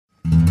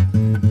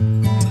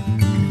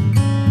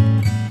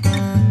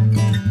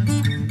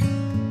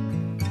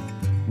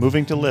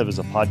Moving to Live is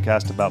a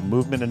podcast about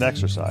movement and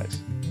exercise.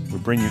 We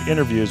bring you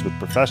interviews with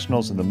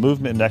professionals in the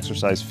movement and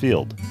exercise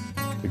field.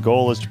 The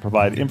goal is to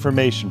provide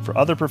information for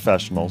other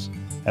professionals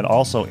and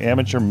also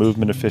amateur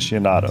movement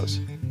aficionados,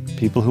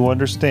 people who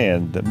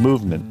understand that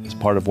movement is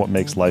part of what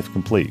makes life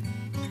complete.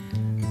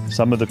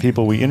 Some of the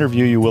people we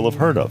interview you will have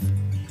heard of.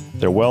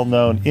 They're well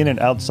known in and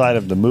outside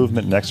of the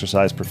movement and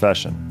exercise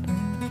profession.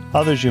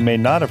 Others you may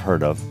not have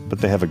heard of, but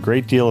they have a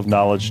great deal of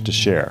knowledge to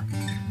share.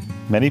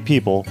 Many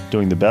people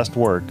doing the best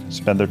work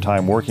spend their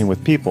time working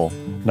with people,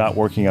 not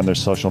working on their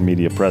social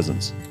media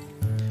presence.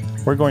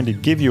 We're going to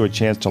give you a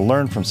chance to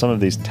learn from some of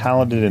these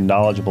talented and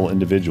knowledgeable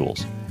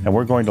individuals, and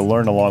we're going to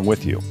learn along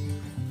with you.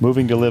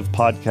 Moving to Live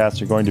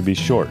podcasts are going to be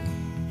short.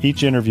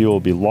 Each interview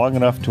will be long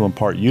enough to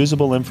impart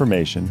usable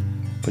information,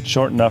 but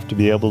short enough to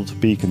be able to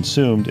be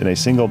consumed in a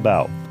single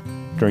bout,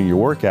 during your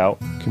workout,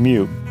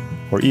 commute,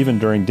 or even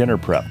during dinner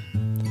prep.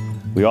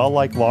 We all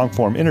like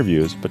long-form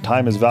interviews, but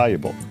time is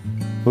valuable.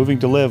 Moving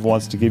to Live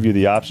wants to give you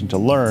the option to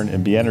learn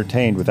and be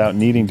entertained without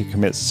needing to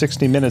commit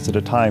 60 minutes at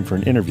a time for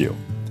an interview.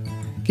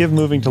 Give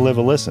Moving to Live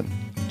a listen.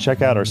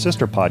 Check out our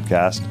sister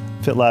podcast,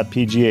 FitLab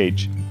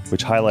PGH,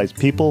 which highlights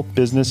people,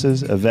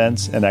 businesses,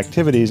 events, and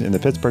activities in the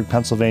Pittsburgh,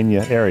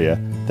 Pennsylvania area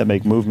that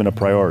make movement a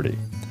priority.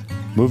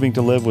 Moving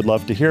to Live would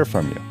love to hear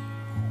from you.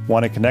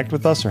 Want to connect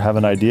with us or have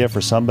an idea for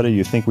somebody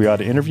you think we ought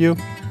to interview?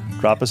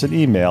 Drop us an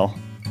email,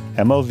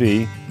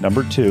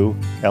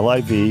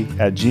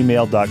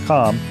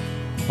 mov2liv@gmail.com,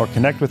 or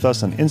connect with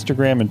us on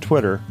Instagram and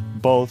Twitter,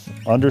 both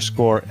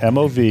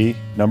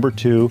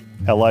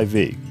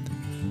 _mov2liv.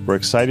 We're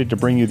excited to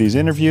bring you these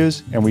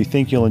interviews, and we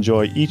think you'll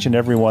enjoy each and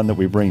every one that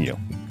we bring you.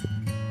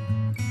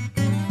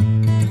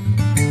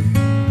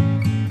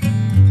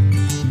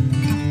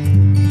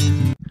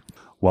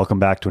 Welcome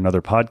back to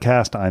another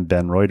podcast. I'm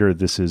Ben Reuter.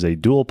 This is a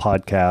dual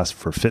podcast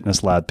for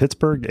Fitness Lab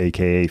Pittsburgh,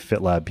 aka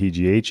FitLab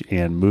PGH,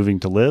 and Moving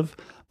to Live.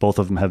 Both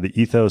of them have the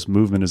ethos,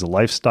 movement is a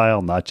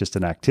lifestyle, not just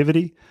an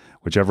activity.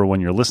 Whichever one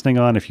you're listening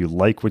on, if you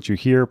like what you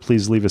hear,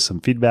 please leave us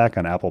some feedback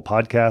on Apple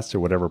Podcasts or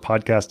whatever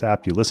podcast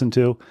app you listen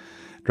to.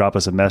 Drop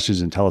us a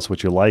message and tell us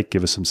what you like.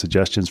 Give us some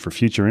suggestions for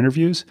future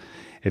interviews.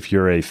 If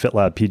you're a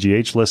FitLab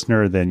PGH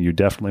listener, then you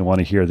definitely want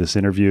to hear this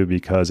interview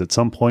because at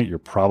some point you're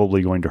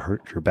probably going to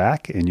hurt your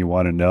back and you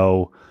want to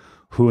know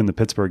who in the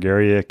Pittsburgh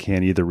area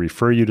can either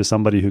refer you to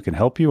somebody who can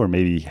help you or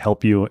maybe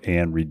help you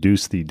and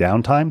reduce the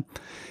downtime.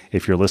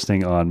 If you're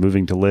listening on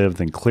Moving to Live,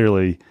 then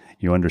clearly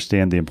you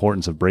understand the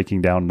importance of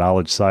breaking down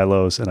knowledge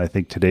silos. And I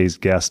think today's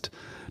guest,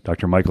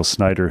 Dr. Michael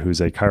Schneider,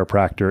 who's a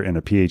chiropractor and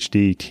a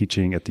PhD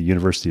teaching at the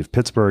University of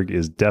Pittsburgh,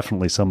 is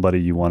definitely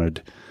somebody you want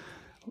to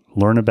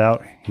learn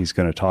about. He's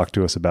going to talk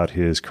to us about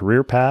his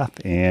career path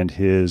and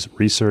his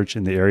research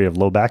in the area of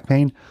low back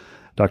pain.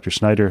 Dr.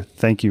 Schneider,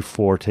 thank you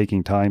for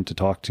taking time to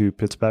talk to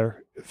Pittsburgh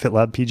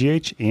FitLab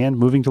PGH and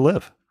Moving to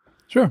Live.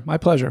 Sure, my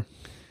pleasure.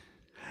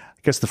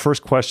 I guess the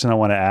first question I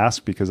want to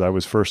ask, because I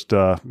was first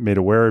made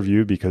aware of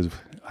you because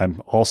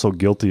I'm also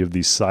guilty of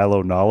the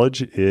silo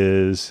knowledge,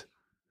 is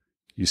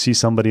you see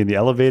somebody in the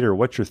elevator,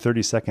 what's your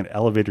 30-second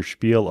elevator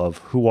spiel of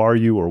who are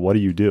you or what do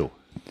you do?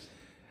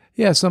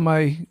 Yeah, so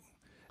my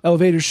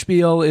elevator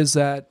spiel is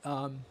that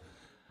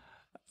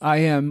I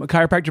am a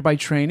chiropractor by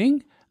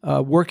training,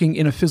 working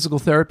in a physical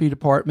therapy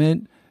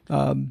department,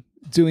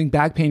 doing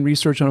back pain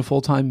research on a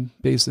full-time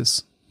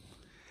basis.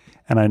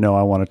 And I know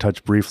I want to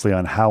touch briefly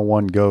on how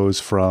one goes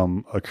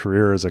from a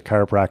career as a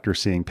chiropractor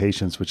seeing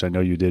patients, which I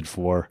know you did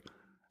for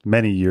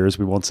many years.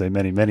 We won't say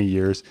many, many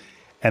years.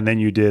 And then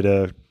you did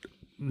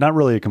not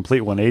really a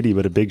complete 180,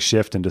 but a big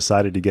shift and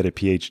decided to get a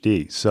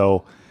PhD.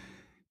 So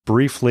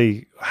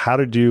briefly, why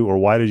did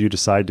you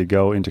decide to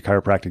go into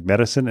chiropractic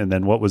medicine? And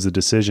then what was the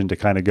decision to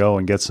kind of go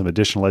and get some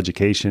additional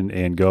education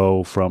and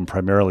go from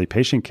primarily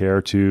patient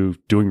care to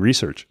doing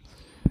research?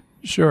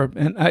 Sure.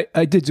 And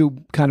I did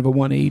do kind of a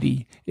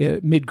 180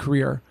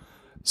 mid-career.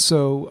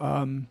 So,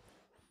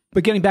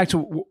 but getting back to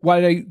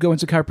why did I go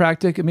into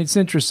chiropractic? I mean, it's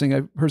interesting.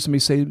 I've heard somebody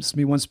say this to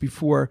me once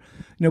before.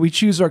 We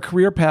choose our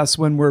career paths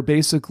when we're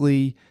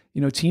basically,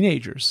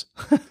 teenagers,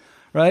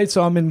 right?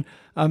 So I'm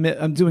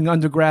doing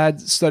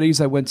undergrad studies.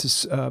 I went to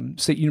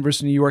State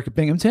University of New York at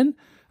Binghamton.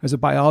 I was a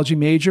biology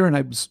major, and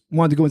I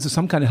wanted to go into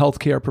some kind of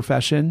healthcare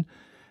profession.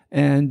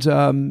 And,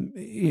 I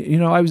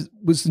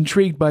was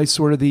intrigued by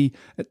sort of the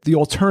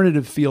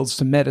alternative fields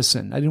to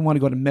medicine. I didn't want to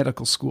go to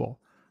medical school.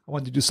 I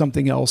wanted to do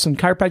something else. And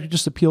chiropractic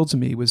just appealed to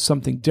me. It was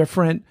something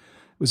different.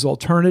 It was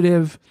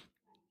alternative,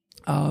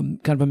 kind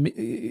of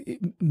a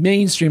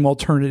mainstream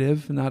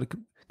alternative, not a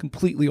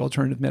completely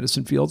alternative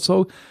medicine field.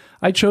 So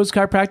I chose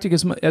chiropractic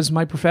as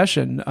my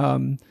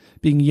profession,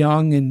 being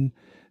young and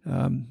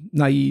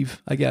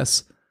naive, I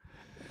guess.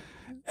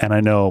 And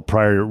I know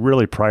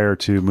prior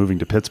to moving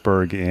to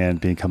Pittsburgh and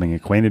becoming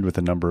acquainted with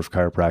a number of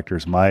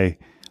chiropractors, my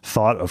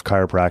thought of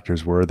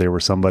chiropractors were they were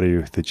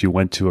somebody that you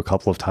went to a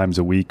couple of times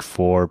a week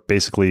for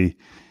basically,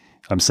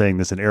 I'm saying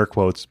this in air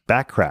quotes,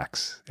 back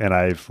cracks. And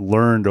I've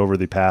learned over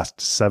the past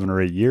 7 or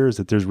 8 years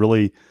that there's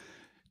really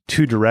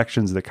two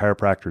directions that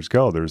chiropractors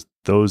go. There's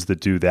those that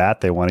do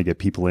that. They want to get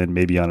people in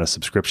maybe on a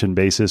subscription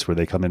basis where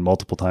they come in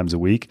multiple times a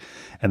week.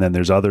 And then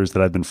there's others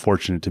that I've been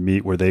fortunate to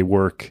meet where they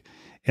work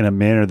in a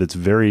manner that's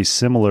very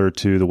similar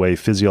to the way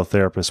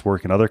physiotherapists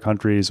work in other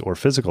countries or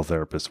physical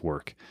therapists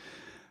work.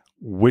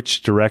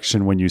 Which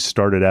direction, when you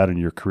started out in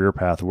your career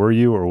path, were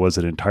you, or was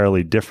it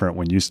entirely different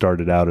when you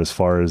started out as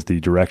far as the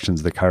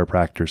directions the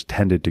chiropractors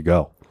tended to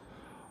go?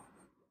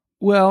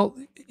 Well,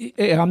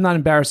 I'm not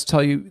embarrassed to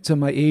tell you to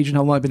my age and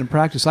how long I've been in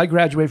practice. I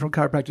graduated from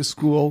chiropractic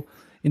school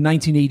in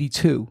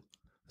 1982.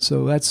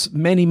 So that's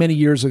many, many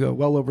years ago,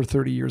 well over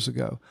 30 years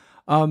ago.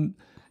 And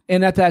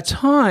at that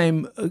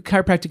time,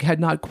 chiropractic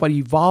had not quite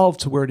evolved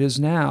to where it is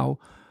now.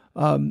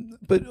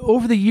 But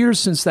over the years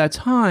since that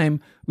time,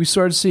 we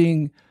started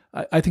seeing,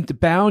 I think, the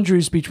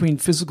boundaries between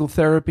physical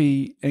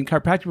therapy and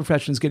chiropractic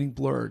professions getting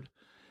blurred.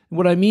 And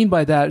what I mean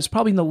by that is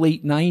probably in the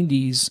late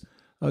 90s,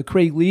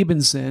 Craig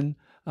Liebenson,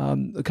 a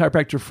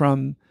chiropractor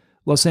from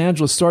Los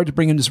Angeles, started to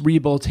bring in this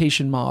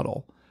rehabilitation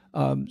model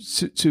to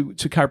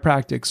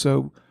chiropractic.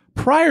 So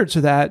prior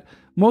to that,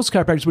 most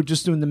chiropractors were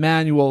just doing the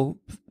manual,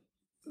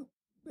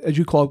 as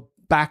you call it,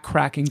 back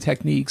cracking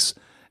techniques,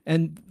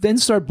 and then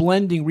start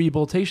blending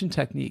rehabilitation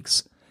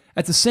techniques.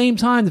 At the same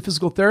time, the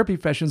physical therapy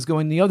profession is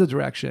going the other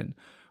direction,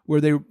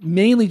 where they're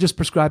mainly just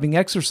prescribing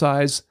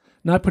exercise,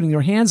 not putting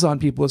their hands on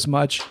people as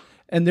much.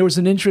 And there was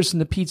an interest in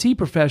the PT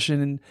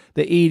profession in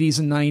the 80s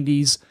and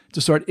 90s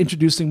to start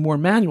introducing more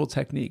manual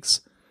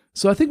techniques.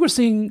 So I think we're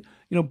seeing,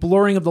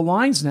 blurring of the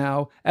lines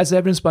now, as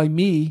evidenced by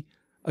me,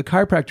 a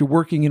chiropractor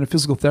working in a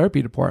physical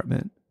therapy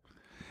department.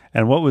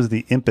 And what was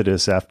the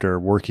impetus after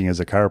working as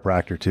a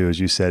chiropractor to, as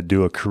you said,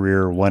 do a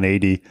career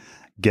 180,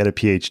 get a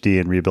PhD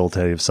in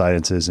rehabilitative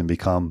sciences, and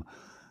become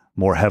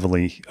more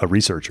heavily a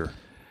researcher?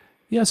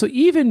 Yeah, so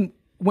even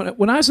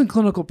when I was in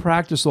clinical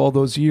practice all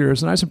those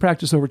years, and I was in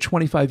practice over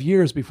 25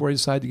 years before I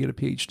decided to get a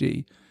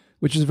PhD,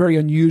 which is a very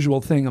unusual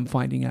thing I'm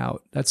finding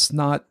out. That's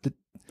not the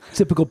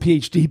typical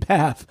PhD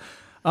path.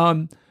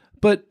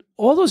 But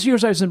all those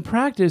years I was in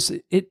practice,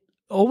 it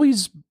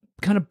always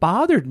kind of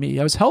bothered me.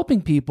 I was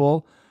helping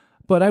people,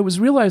 but I was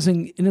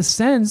realizing, in a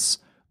sense,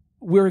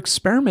 we're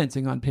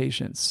experimenting on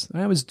patients.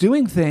 I was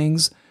doing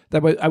things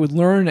that I would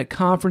learn at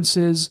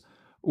conferences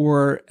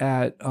or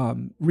at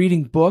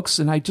reading books,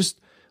 and I just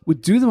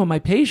would do them on my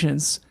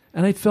patients,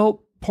 and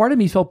part of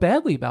me felt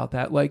badly about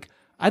that. Like,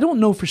 I don't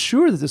know for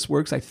sure that this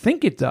works. I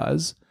think it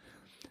does.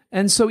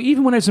 And so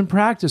even when I was in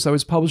practice, I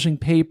was publishing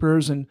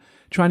papers and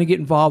trying to get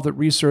involved with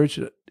research.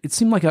 It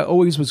seemed like I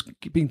always was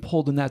being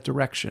pulled in that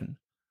direction.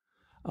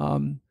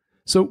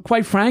 So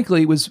quite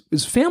frankly, it was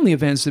family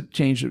events that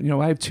changed it.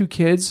 I have two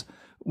kids.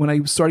 When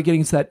I started getting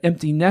into that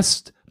empty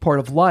nest part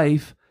of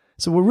life,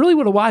 so what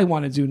do I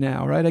want to do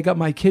now, right? I got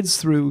my kids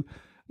through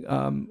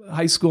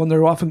high school, and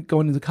they're often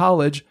going into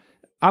college.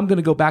 I'm going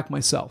to go back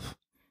myself.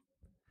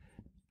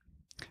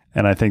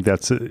 And I think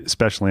that's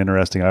especially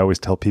interesting. I always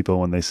tell people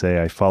when they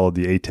say I followed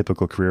the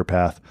atypical career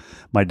path.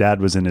 My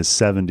dad was in his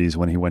 70s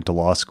when he went to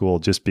law school,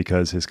 just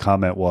because his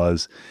comment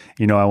was,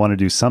 I want to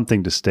do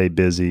something to stay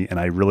busy, and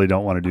I really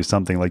don't want to do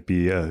something like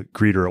be a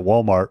greeter at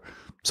Walmart.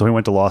 So he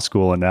went to law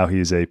school, and now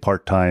he's a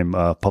part-time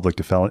public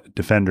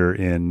defender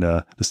in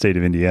the state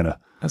of Indiana.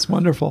 That's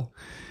wonderful.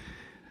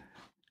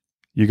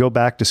 You go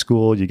back to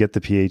school, you get the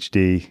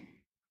PhD,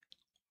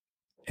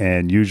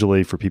 and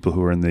usually for people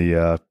who are in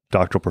the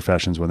doctoral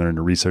professions, when they're in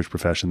the research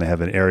profession, they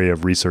have an area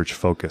of research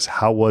focus.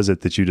 How was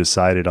it that you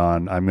decided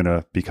on, I'm going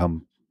to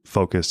become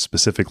focused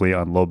specifically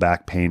on low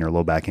back pain or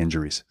low back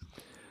injuries?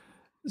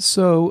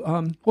 So,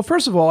 well,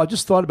 first of all, I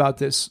just thought about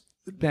this,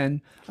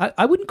 Ben.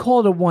 I wouldn't call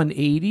it a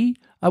 180.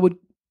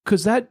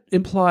 Because that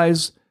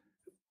implies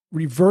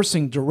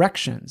reversing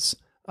directions.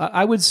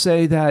 I would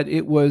say that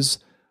it was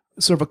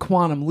sort of a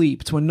quantum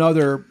leap to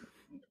another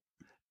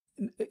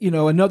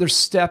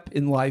step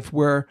in life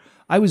where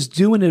I was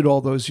doing it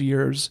all those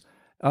years.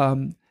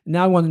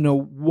 Now I want to know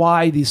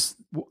why these,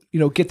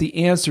 get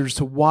the answers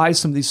to why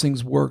some of these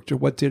things worked or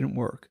what didn't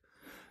work.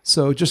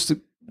 So just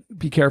to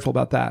be careful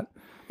about that.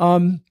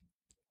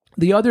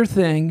 The other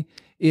thing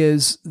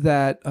is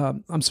that,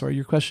 I'm sorry,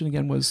 your question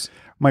again was?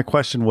 My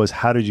question was,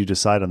 how did you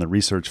decide on the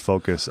research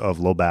focus of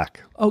low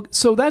back? Oh,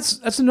 so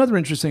that's another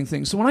interesting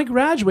thing. So when I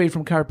graduated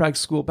from chiropractic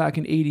school back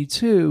in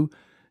 82,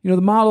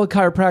 the model of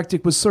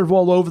chiropractic was sort of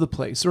all over the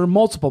place. There were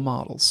multiple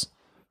models,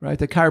 right?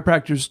 The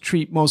chiropractors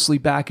treat mostly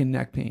back and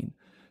neck pain.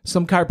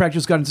 Some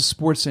chiropractors got into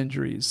sports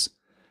injuries.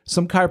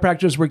 Some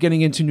chiropractors were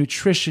getting into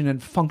nutrition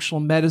and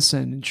functional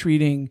medicine and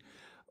treating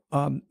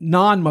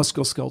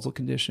non-musculoskeletal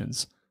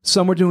conditions.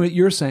 Some were doing what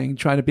you're saying,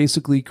 trying to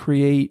basically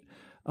create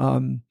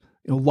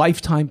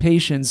lifetime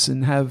patients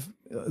and have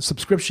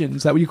subscription.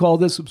 Is that what you call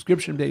this?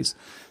 Subscription-based.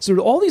 So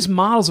all these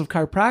models of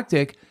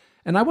chiropractic,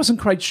 and I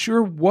wasn't quite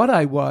sure what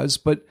I was,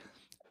 but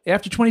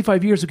after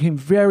 25 years, it became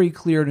very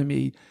clear to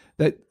me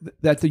that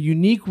the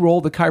unique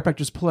role the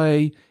chiropractors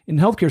play in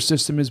the healthcare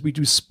system is we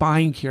do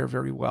spine care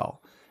very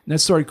well. And that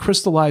started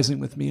crystallizing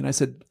with me, and I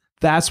said,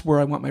 that's where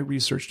I want my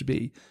research to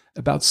be,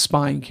 about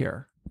spine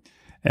care.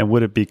 And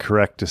would it be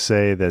correct to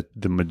say that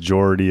the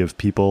majority of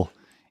people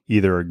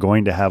either are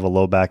going to have a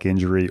low back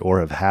injury or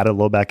have had a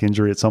low back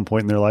injury at some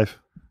point in their life?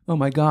 Oh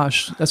my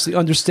gosh, that's the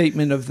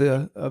understatement of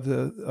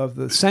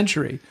the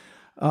century.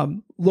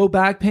 Low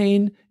back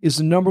pain is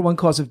the number one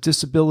cause of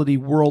disability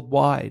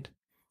worldwide.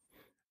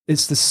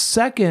 It's the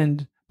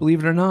second,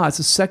 believe it or not, it's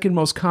the second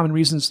most common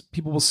reasons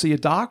people will see a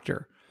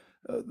doctor.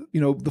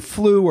 The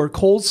flu or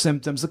cold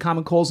symptoms, the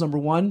common cold is number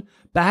one,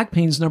 back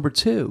pain is number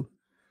two.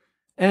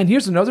 And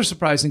here's another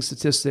surprising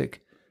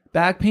statistic.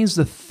 Back pain is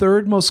the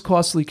third most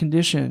costly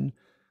condition.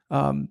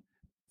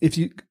 If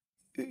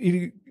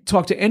you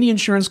talk to any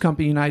insurance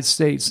company in the United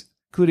States,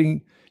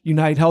 including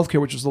United Healthcare,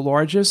 which is the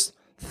largest,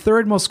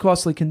 third most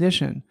costly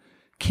condition.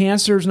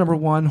 Cancer is number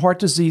one, heart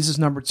disease is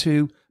number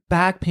two,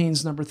 back pain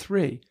is number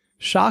three.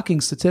 Shocking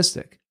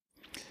statistic.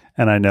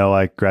 And I know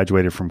I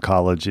graduated from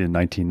college in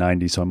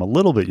 1990, so I'm a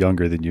little bit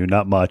younger than you,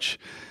 not much.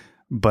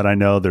 But I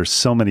know there's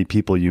so many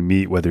people you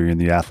meet, whether you're in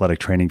the athletic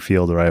training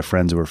field or I have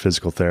friends who are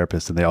physical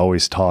therapists, and they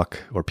always talk,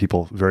 or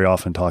people very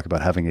often talk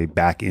about having a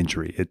back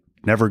injury. It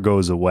never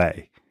goes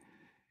away.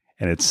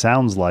 And it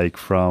sounds like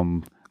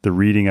from the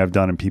reading I've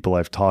done and people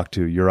I've talked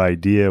to, your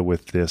idea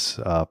with this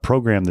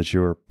program that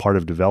you're part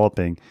of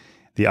developing,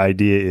 the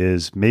idea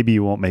is maybe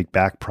you won't make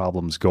back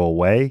problems go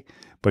away,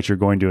 but you're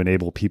going to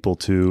enable people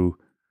to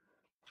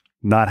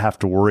not have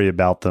to worry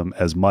about them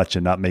as much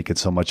and not make it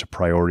so much a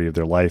priority of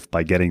their life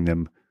by getting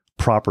them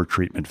proper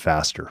treatment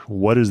faster.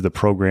 What is the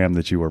program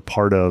that you are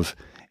part of,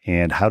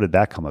 and how did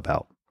that come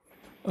about?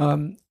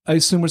 I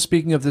assume we're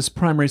speaking of this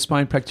primary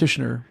spine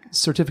practitioner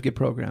certificate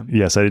program.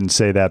 Yes, I didn't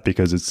say that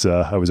because it's.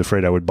 I was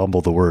afraid I would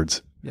bumble the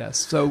words. Yes.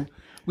 So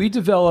we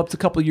developed a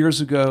couple of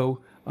years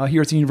ago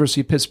here at the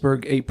University of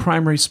Pittsburgh a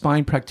primary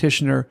spine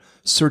practitioner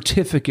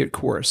certificate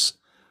course.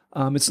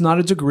 It's not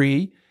a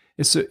degree.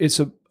 It's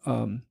a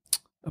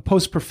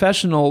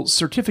post-professional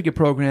certificate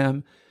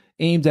program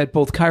aimed at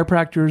both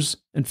chiropractors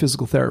and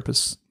physical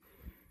therapists.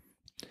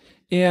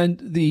 And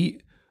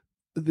the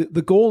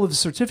goal of the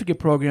certificate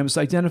program is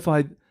to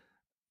identify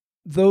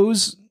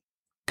those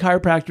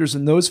chiropractors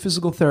and those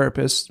physical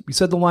therapists. We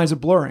said the lines are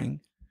blurring.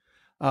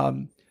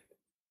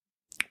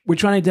 We're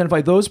trying to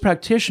identify those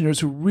practitioners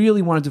who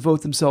really want to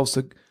devote themselves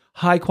to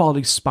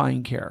high-quality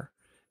spine care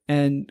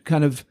and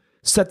kind of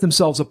set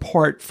themselves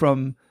apart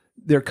from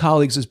their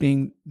colleagues as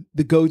being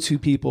the go-to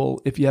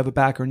people if you have a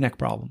back or neck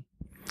problem.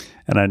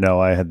 And I know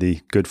I had the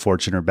good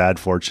fortune or bad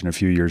fortune a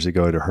few years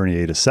ago to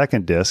herniate a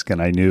second disc,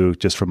 and I knew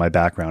just from my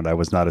background I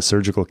was not a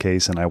surgical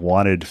case and I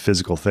wanted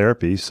physical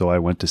therapy, so I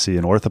went to see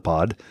an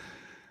orthopod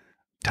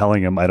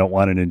telling him I don't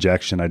want an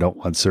injection, I don't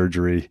want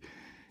surgery,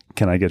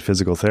 can I get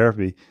physical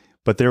therapy?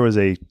 But there was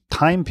a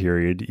time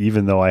period,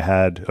 even though I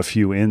had a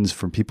few ins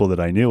from people that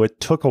I knew, it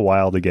took a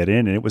while to get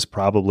in, and it was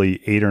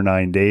probably 8 or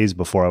 9 days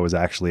before I was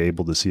actually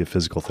able to see a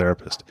physical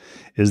therapist.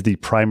 Is the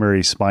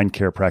primary spine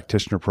care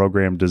practitioner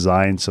program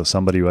designed so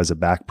somebody who has a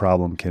back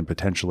problem can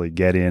potentially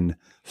get in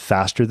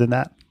faster than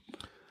that?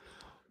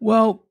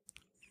 Well,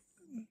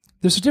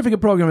 the certificate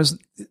program is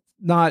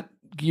not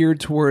geared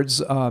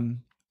towards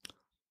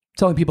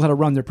telling people how to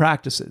run their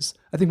practices.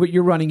 I think what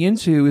you're running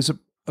into is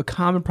a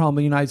common problem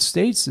in the United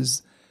States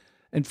is,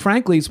 and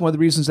frankly, it's one of the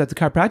reasons that the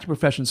chiropractic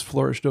profession's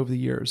flourished over the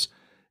years,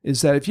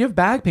 is that if you have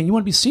back pain, you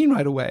want to be seen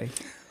right away.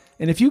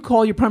 And if you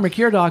call your primary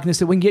care doc and they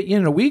say, we can get you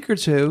in a week or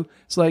two,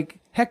 it's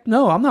like, heck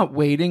no, I'm not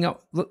waiting.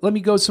 Let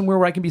me go somewhere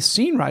where I can be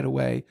seen right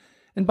away.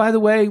 And by the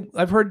way,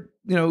 I've heard,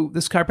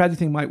 this chiropractic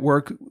thing might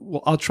work.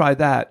 Well, I'll try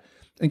that.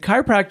 And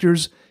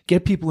chiropractors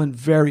get people in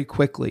very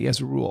quickly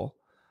as a rule.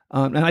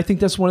 And I think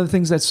that's one of the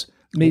things that's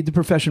made the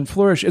profession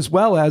flourish, as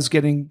well as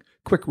getting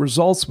quick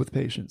results with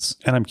patients.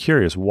 And I'm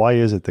curious, why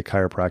is it that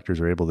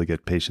chiropractors are able to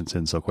get patients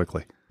in so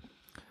quickly?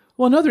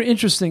 Well, another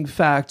interesting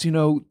fact,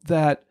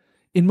 that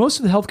in most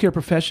of the healthcare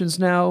professions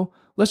now,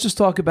 let's just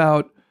talk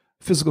about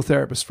physical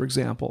therapists, for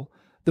example.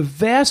 The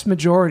vast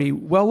majority,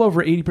 well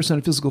over 80%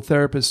 of physical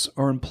therapists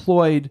are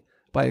employed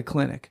by a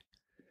clinic,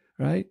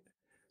 right?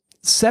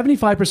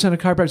 75% of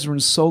chiropractors are in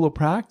solo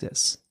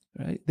practice,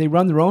 right? They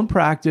run their own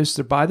practice.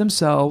 They're by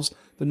themselves.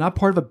 They're not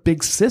part of a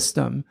big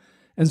system.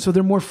 And so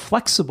they're more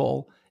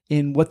flexible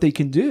in what they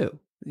can do.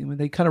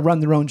 They kind of run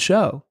their own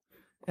show.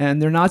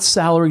 And they're not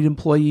salaried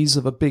employees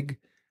of a big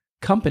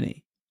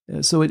company.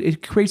 So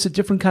it creates a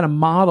different kind of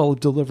model of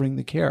delivering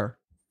the care.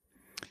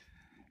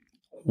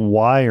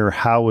 Why or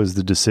how was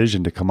the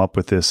decision to come up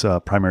with this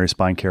primary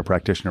spine care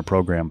practitioner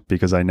program?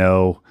 Because I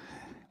know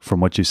from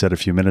what you said a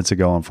few minutes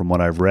ago and from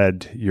what I've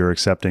read, you're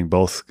accepting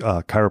both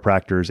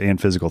chiropractors and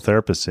physical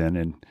therapists in.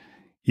 And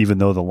even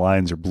though the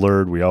lines are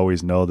blurred, we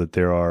always know that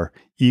there are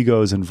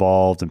egos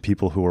involved and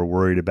people who are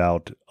worried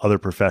about other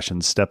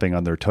professions stepping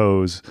on their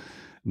toes,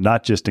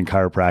 not just in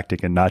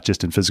chiropractic and not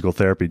just in physical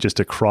therapy, just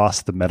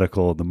across the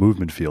medical, the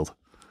movement field.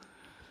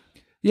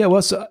 Yeah,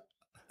 well, so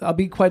I'll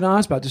be quite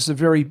honest about this. It's a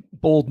very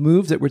bold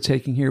move that we're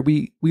taking here.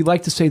 We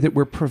like to say that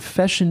we're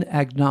profession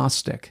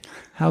agnostic.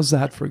 How's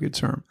that for a good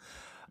term?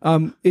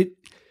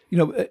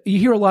 You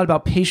hear a lot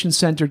about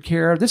patient-centered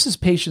care. This is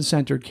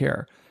patient-centered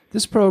care.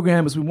 This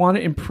program is we want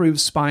to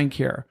improve spine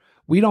care.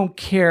 We don't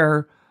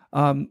care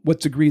what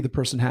degree the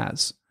person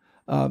has.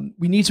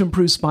 We need to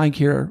improve spine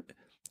care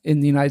in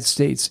the United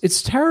States.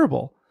 It's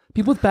terrible.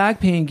 People with back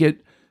pain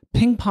get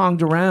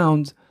ping-ponged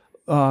around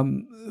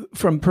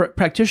from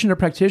practitioner to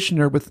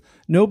practitioner with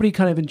nobody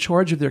kind of in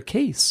charge of their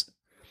case.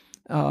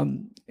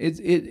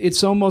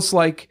 It's almost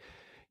like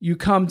you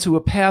come to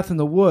a path in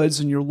the woods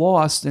and you're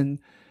lost and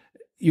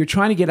you're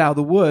trying to get out of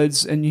the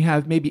woods and you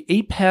have maybe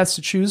 8 paths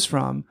to choose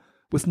from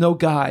with no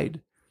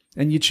guide.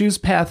 And you choose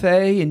path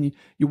A and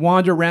you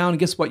wander around and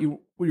guess what? You're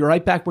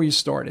right back where you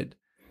started.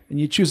 And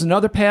you choose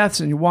another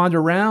path and you wander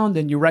around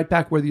and you're right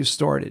back where you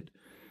started.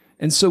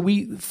 And so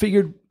we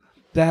figured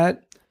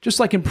that just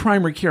like in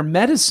primary care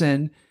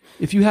medicine,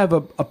 if you have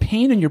a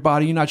pain in your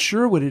body, you're not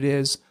sure what it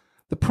is,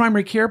 the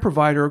primary care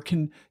provider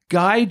can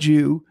guide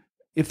you.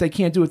 If they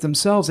can't do it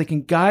themselves, they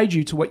can guide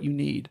you to what you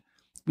need.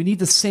 We need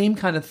the same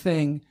kind of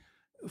thing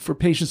for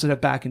patients that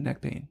have back and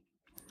neck pain.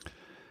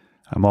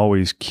 I'm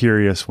always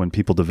curious when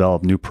people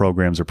develop new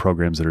programs or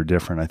programs that are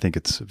different. I think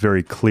it's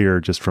very clear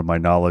just from my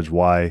knowledge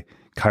why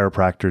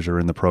chiropractors are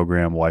in the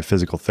program, why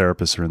physical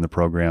therapists are in the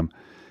program.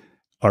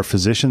 Are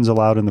physicians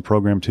allowed in the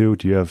program too?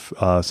 Do you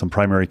have some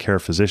primary care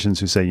physicians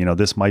who say,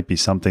 this might be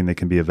something that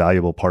can be a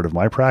valuable part of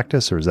my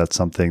practice, or is that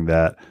something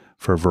that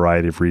for a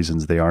variety of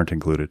reasons they aren't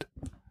included?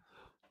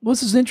 Well,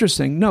 this is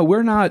interesting. No,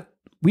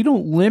 we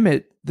don't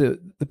limit the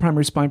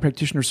primary spine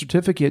practitioner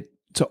certificate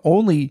to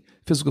only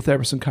physical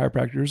therapists and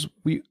chiropractors.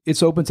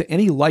 It's open to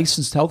any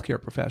licensed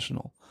healthcare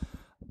professional.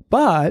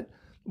 But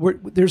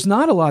there's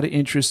not a lot of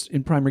interest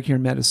in primary care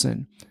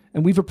medicine.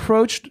 And we've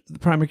approached the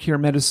primary care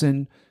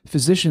medicine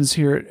physicians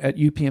here at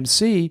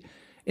UPMC,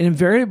 and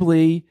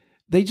invariably,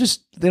 they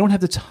don't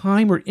have the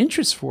time or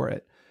interest for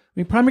it. I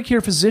mean, primary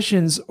care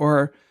physicians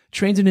are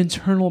trained in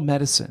internal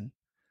medicine,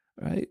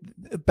 right?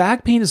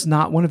 Back pain is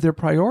not one of their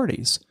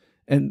priorities.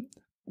 And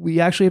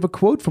we actually have a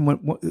quote from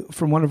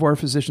one of our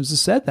physicians that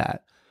said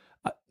that.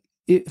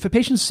 If a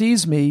patient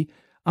sees me,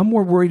 I'm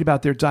more worried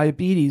about their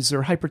diabetes,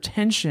 their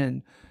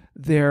hypertension,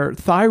 their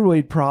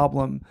thyroid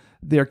problem,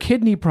 their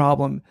kidney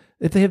problem.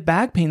 If they have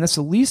back pain, that's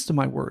the least of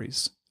my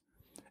worries.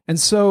 And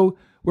so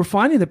we're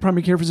finding that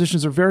primary care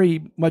physicians are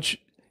very much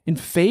in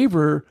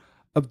favor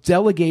of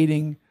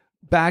delegating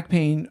back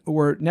pain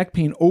or neck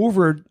pain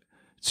over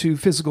to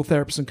physical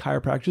therapists and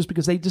chiropractors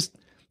because they just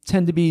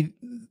tend to be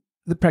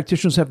the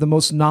practitioners who have the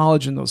most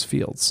knowledge in those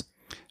fields.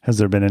 Has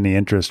there been any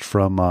interest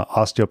from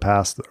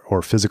osteopaths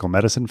or physical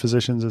medicine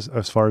physicians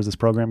as far as this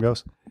program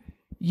goes?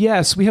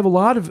 Yes, we have a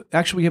lot of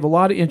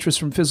interest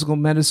from physical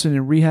medicine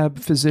and rehab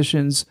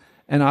physicians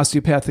and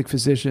osteopathic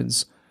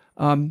physicians.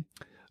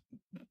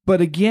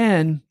 But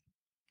again,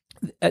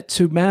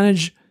 to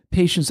manage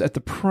patients at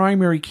the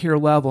primary care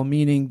level,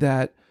 meaning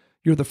that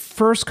you're the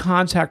first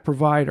contact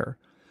provider,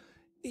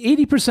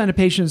 80% of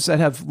patients that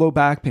have low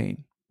back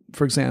pain,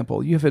 for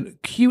example, you have an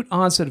acute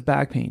onset of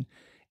back pain,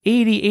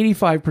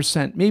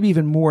 85%, maybe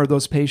even more of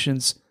those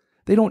patients,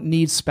 they don't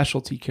need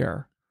specialty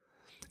care.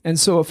 And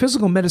so a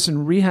physical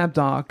medicine rehab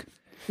doc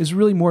is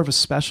really more of a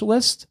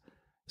specialist.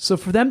 So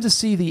for them to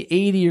see the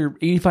 80 or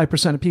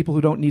 85% of people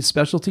who don't need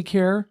specialty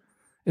care,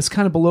 it's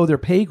kind of below their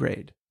pay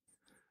grade.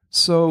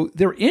 So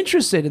they're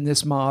interested in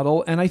this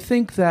model. And I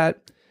think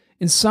that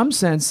in some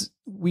sense,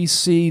 we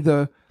see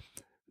the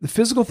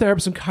physical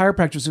therapists and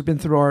chiropractors who've been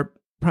through our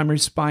primary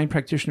spine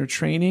practitioner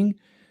training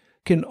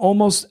can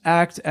almost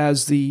act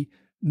as the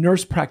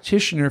nurse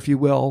practitioner, if you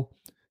will,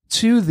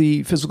 to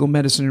the physical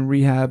medicine and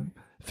rehab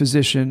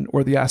physician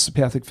or the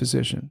osteopathic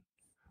physician,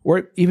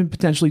 or even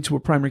potentially to a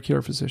primary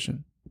care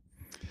physician.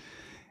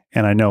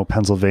 And I know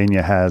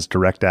Pennsylvania has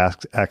direct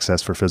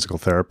access for physical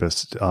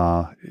therapists.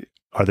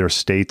 Are there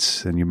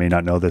states, and you may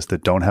not know this,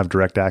 that don't have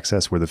direct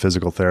access where the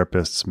physical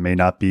therapists may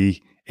not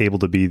be able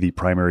to be the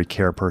primary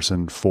care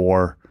person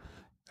for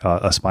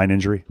a spine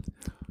injury?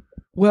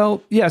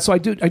 Well, yeah, so I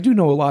do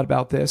know a lot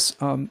about this.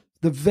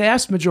 The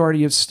vast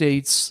majority of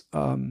states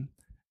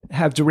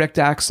have direct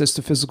access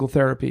to physical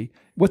therapy.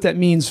 What that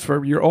means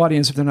for your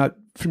audience, if they're not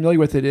familiar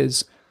with it,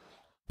 is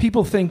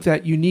people think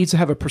that you need to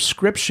have a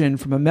prescription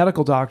from a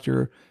medical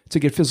doctor to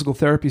get physical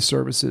therapy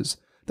services.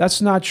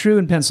 That's not true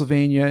in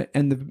Pennsylvania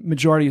and the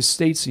majority of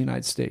states in the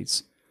United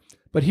States.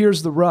 But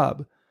here's the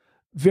rub.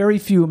 Very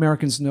few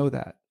Americans know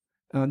that.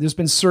 There's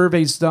been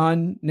surveys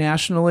done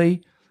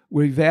nationally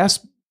where we've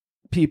asked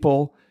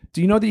people,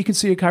 do you know that you can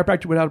see a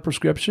chiropractor without a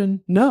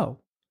prescription? No.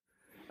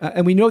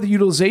 And we know the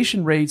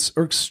utilization rates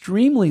are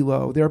extremely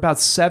low. They're about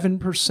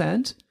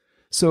 7%.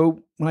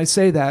 So when I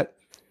say that,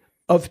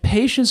 of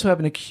patients who have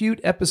an acute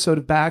episode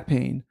of back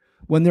pain,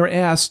 when they're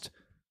asked,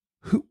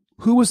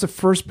 who was the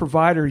first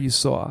provider you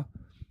saw?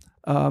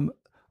 A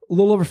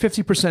little over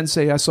 50%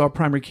 say, I saw a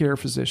primary care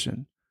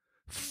physician.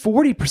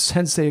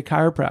 40% say a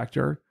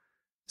chiropractor.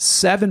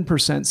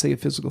 7% say a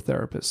physical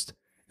therapist.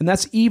 And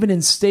that's even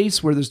in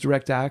states where there's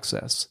direct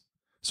access.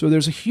 So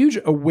there's a huge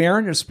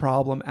awareness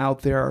problem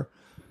out there.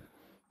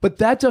 But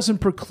that doesn't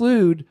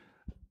preclude,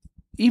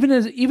 even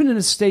in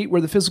a state where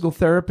the physical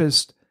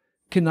therapist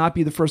cannot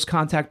be the first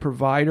contact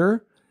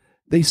provider,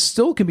 they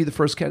still can be the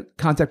first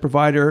contact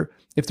provider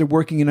if they're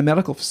working in a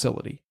medical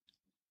facility.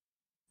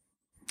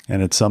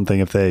 And it's something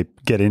if they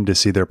get in to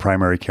see their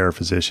primary care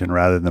physician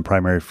rather than the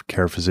primary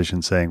care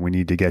physician saying, we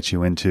need to get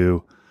you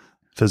into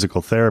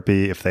physical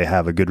therapy. If they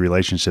have a good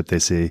relationship, they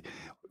see,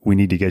 we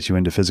need to get you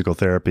into physical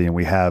therapy. And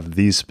we have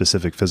these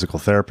specific physical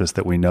therapists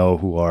that we know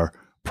who are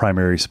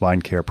primary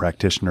spine care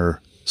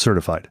practitioner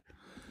certified.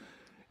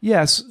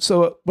 Yes.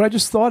 So what I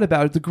just thought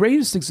about, the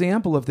greatest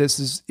example of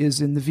this is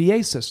in the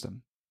VA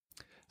system.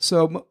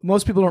 So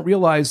most people don't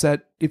realize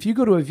that if you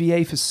go to a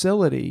VA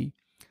facility,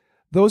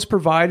 those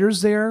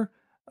providers there,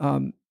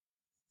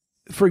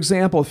 for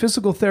example, a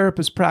physical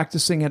therapist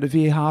practicing at a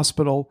VA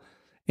hospital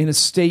in a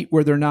state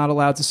where they're not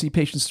allowed to see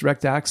patients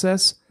direct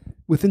access,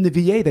 within the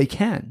VA, they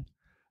can.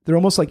 They're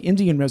almost like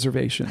Indian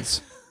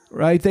reservations,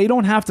 right? They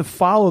don't have to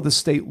follow the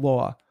state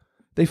law.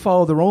 They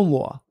follow their own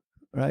law,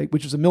 right?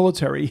 Which is a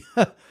military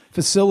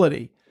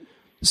facility.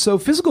 So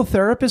physical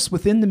therapists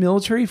within the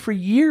military for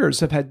years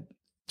have had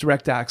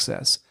direct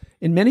access.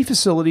 In many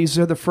facilities,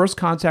 they're the first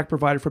contact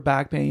provider for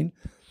back pain.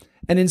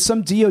 And in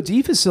some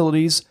DoD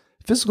facilities,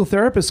 physical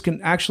therapists can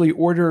actually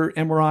order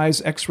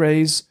MRIs,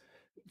 X-rays,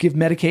 give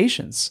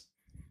medications,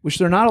 which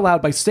they're not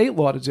allowed by state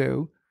law to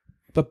do,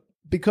 but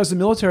because the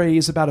military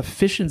is about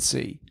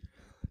efficiency.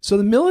 So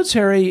the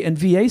military and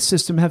VA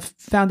system have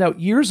found out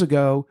years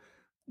ago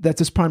that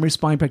this primary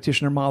spine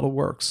practitioner model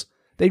works.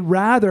 They'd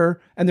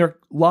rather, and there are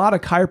a lot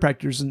of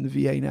chiropractors in the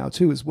VA now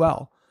too as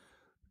well.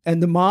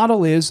 And the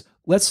model is,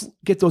 let's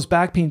get those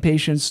back pain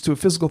patients to a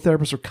physical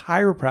therapist or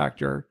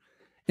chiropractor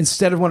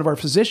instead of one of our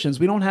physicians.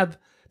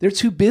 They're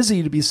too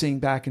busy to be seeing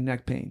back and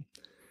neck pain.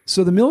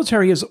 So the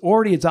military has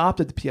already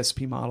adopted the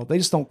PSP model. They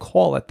just don't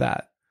call it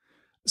that.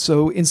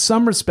 So in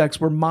some respects,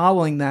 we're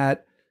modeling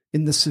that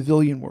in the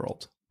civilian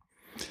world.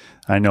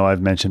 I know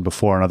I've mentioned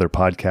before on other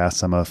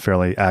podcasts, I'm a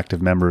fairly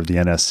active member of the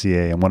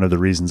NSCA. And one of the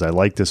reasons I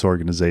like this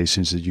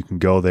organization is that you can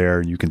go there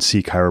and you can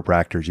see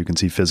chiropractors, you can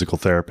see physical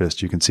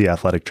therapists, you can see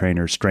athletic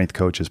trainers, strength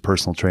coaches,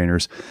 personal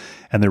trainers.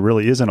 And there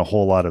really isn't a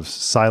whole lot of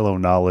silo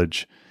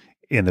knowledge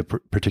in the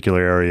particular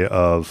area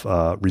of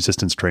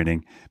resistance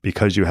training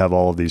because you have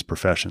all of these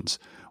professions.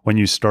 When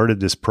you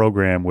started this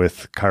program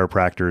with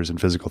chiropractors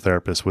and physical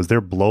therapists, was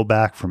there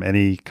blowback from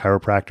any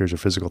chiropractors or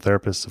physical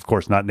therapists? Of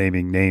course, not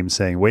naming names,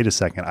 saying, wait a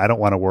second, I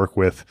don't want to work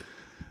with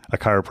a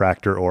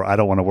chiropractor, or I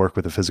don't want to work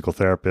with a physical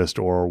therapist,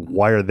 or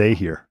why are they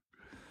here?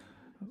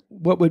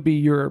 What would be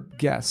your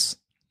guess?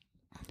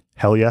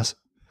 Hell yes.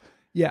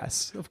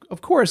 Yes, of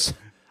course.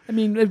 I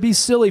mean, it'd be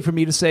silly for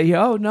me to say,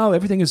 oh no,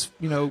 everything is,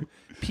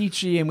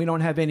 peachy and we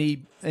don't have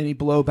any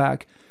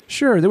blowback.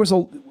 Sure, there was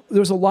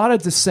a lot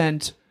of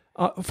dissent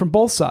from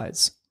both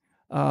sides.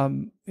 There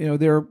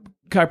are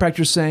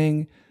chiropractors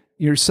saying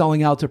you're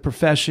selling out the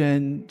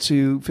profession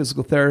to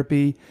physical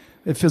therapy.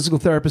 If physical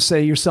therapists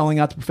say you're selling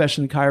out the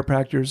profession to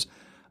chiropractors.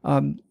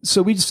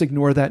 So we just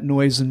ignore that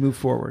noise and move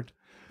forward.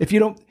 If you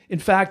don't, in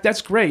fact,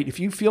 that's great. If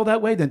you feel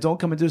that way, then don't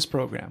come into this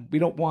program. We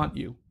don't want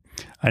you.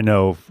 I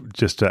know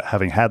just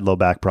having had low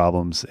back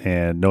problems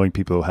and knowing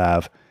people who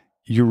have,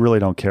 you really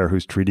don't care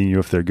who's treating you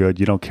if they're good.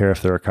 You don't care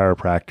if they're a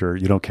chiropractor.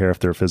 You don't care if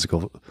they're a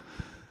physical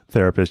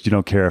therapist. You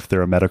don't care if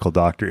they're a medical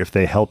doctor. If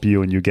they help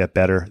you and you get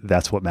better,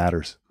 that's what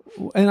matters.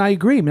 And I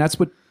agree. I mean, that's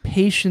what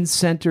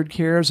patient-centered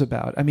care is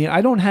about. I mean,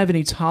 I don't have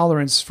any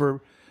tolerance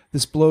for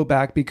this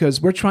blowback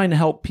because we're trying to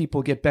help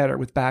people get better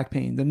with back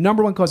pain, the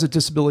number one cause of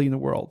disability in the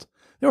world.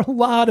 There are a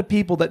lot of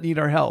people that need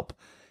our help.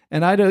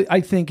 And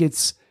I think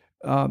it's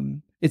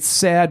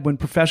sad when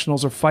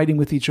professionals are fighting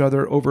with each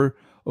other over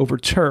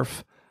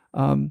turf.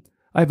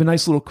 I have a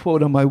nice little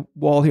quote on my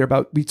wall here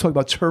we talk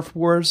about turf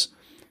wars.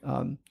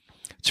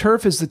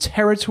 Turf is the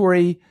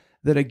territory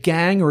that a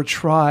gang or a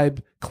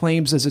tribe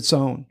claims as its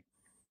own.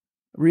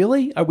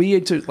 Really? Are we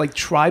into like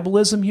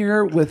tribalism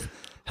here with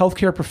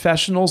healthcare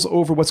professionals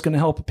over what's going to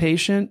help a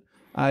patient?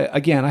 I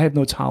have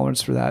no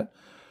tolerance for that.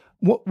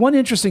 One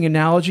interesting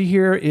analogy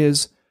here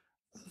is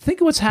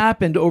think of what's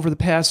happened over the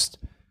past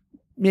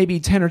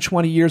maybe 10 or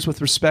 20 years with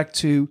respect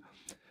to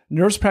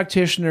nurse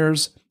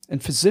practitioners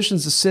and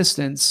physician's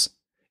assistants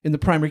in the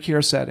primary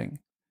care setting.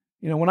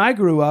 When I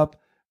grew up,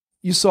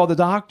 you saw the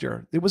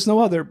doctor. There was no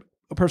other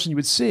person you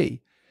would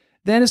see.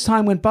 Then as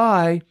time went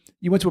by,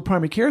 you went to a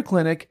primary care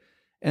clinic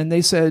and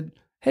they said,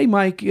 hey,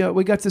 Mike,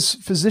 we got this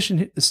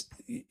physician,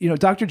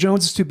 Dr.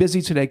 Jones is too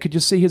busy today. Could you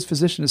see his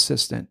physician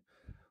assistant?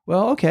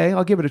 Well, okay,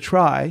 I'll give it a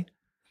try.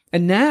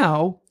 And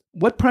now,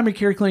 what primary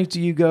care clinic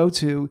do you go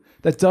to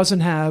that doesn't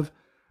have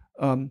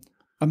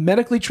a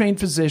medically trained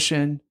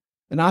physician,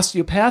 an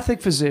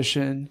osteopathic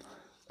physician,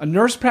 a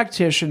nurse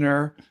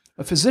practitioner,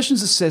 a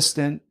physician's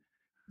assistant?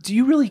 Do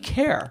you really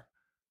care?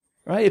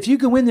 Right? If you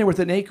go in there with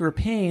an ache or a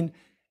pain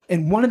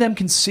and one of them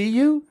can see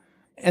you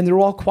and they're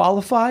all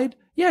qualified,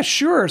 yeah,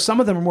 sure, some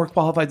of them are more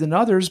qualified than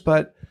others,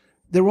 but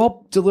they're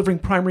all delivering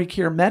primary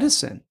care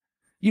medicine.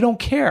 You don't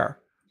care.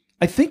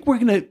 I think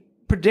I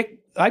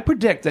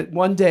predict that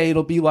one day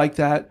it'll be like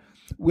that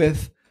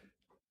with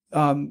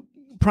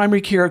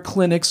primary care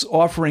clinics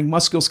offering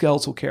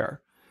musculoskeletal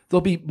care.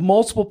 There'll be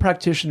multiple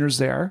practitioners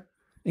there,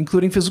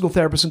 including physical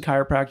therapists and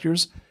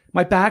chiropractors.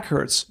 My back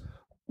hurts.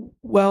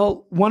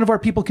 Well, one of our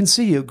people can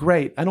see you.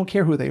 Great. I don't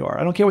care who they are.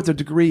 I don't care what their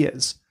degree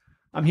is.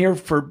 I'm here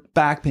for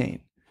back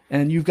pain.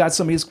 And you've got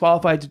somebody who's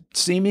qualified to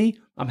see me,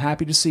 I'm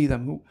happy to see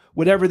them,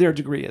 whatever their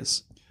degree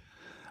is.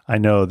 I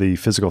know the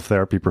physical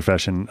therapy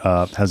profession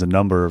has a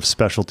number of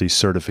specialty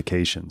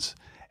certifications.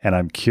 And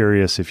I'm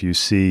curious if you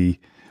see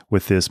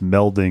with this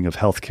melding of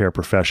healthcare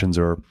professions,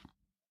 or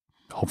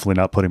hopefully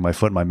not putting my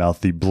foot in my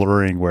mouth, the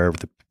blurring where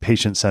the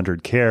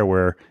patient-centered care,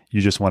 where you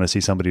just want to see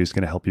somebody who's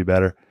going to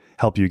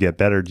help you get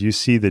better. Do you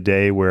see the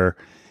day where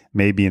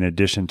maybe in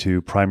addition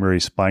to primary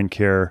spine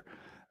care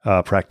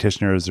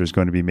practitioners, there's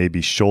going to be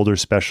maybe shoulder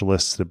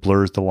specialists that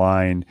blurs the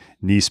line,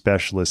 knee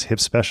specialists, hip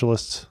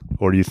specialists?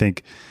 Or do you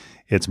think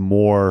it's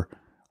more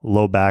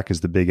low back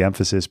is the big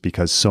emphasis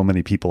because so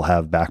many people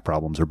have back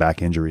problems or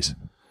back injuries?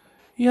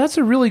 Yeah, that's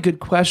a really good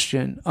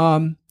question.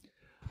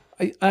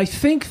 I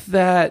think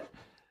that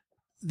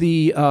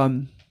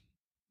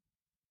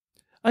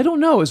I don't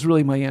know is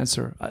really my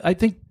answer. I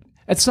think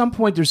at some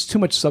point there's too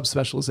much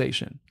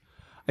subspecialization.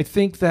 I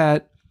think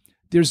that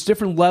there's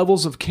different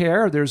levels of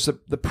care. There's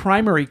the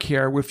primary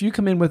care, where if you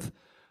come in with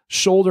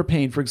shoulder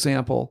pain, for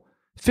example,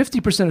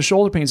 50% of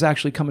shoulder pain is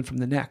actually coming from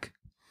the neck.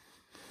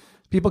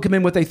 People come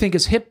in with what they think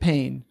is hip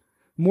pain.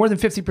 More than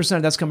 50%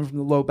 of that's coming from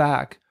the low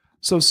back.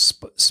 So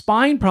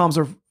spine problems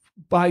are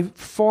by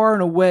far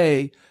and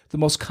away the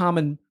most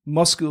common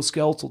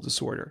musculoskeletal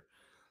disorder.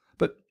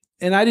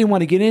 And I didn't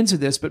want to get into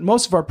this, but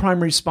most of our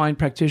primary spine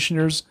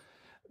practitioners,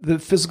 the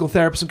physical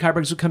therapists and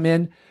chiropractors who come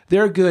in,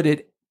 they're good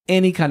at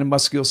any kind of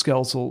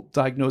musculoskeletal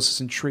diagnosis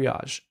and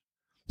triage.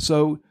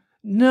 So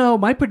no,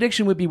 my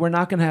prediction would be we're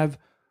not going to have,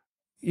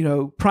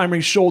 primary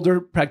shoulder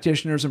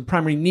practitioners and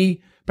primary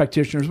knee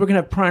practitioners. We're going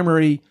to have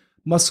primary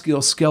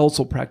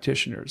musculoskeletal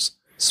practitioners,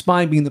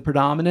 spine being the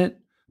predominant,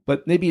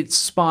 but maybe it's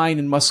spine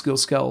and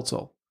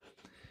musculoskeletal.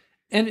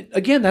 And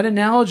again, that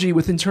analogy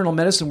with internal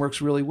medicine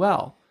works really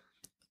well.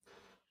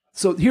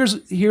 So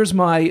here's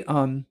my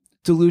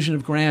delusion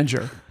of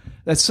grandeur,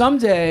 that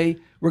someday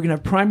we're going to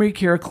have primary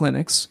care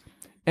clinics,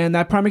 and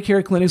that primary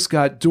care clinic's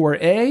got door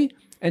A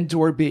and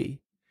door B.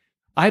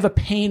 I have a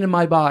pain in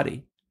my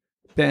body.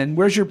 Ben,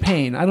 where's your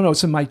pain? I don't know,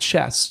 it's in my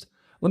chest.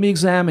 Let me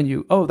examine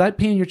you. Oh, that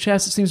pain in your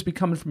chest, it seems to be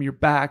coming from your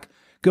back.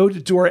 Go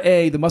to door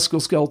A, the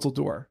musculoskeletal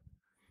door.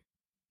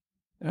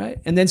 All right?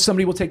 And then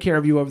somebody will take care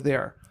of you over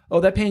there.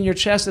 Oh, that pain in your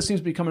chest, that seems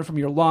to be coming from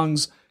your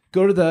lungs.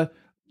 Go to the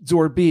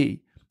door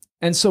B.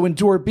 And so in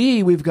door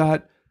B, we've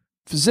got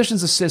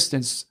physician's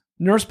assistants,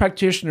 nurse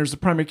practitioners, the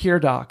primary care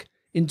doc.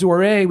 In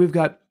door A, we've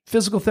got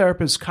physical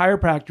therapists,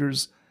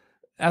 chiropractors,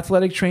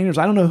 athletic trainers.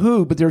 I don't know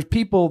who, but there's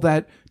people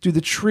that do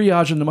the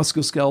triage on the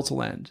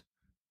musculoskeletal end.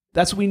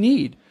 That's what we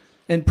need.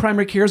 And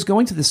primary care is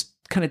going to this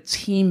kind of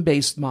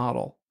team-based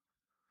model.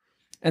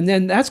 And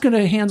then that's going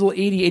to handle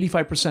 80,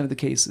 85% of the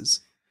cases.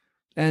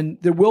 And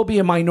there will be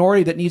a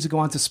minority that needs to go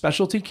on to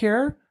specialty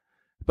care,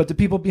 but the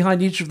people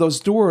behind each of those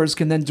doors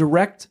can then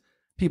direct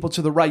people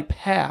to the right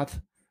path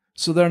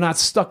so they're not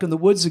stuck in the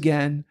woods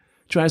again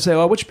trying to say,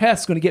 oh, which path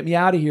is going to get me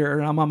out of here?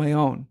 And I'm on my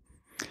own.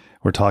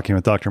 We're talking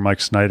with Dr. Mike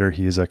Schneider.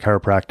 He is a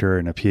chiropractor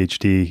and a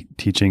PhD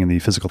teaching in the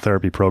physical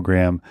therapy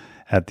program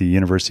at the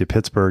University of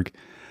Pittsburgh.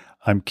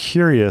 I'm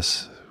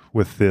curious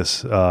with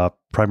this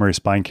primary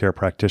spine care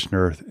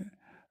practitioner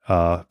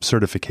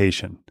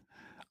certification.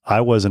 I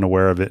wasn't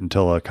aware of it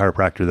until a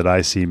chiropractor that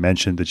I see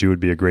mentioned that you would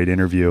be a great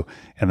interview.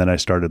 And then I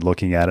started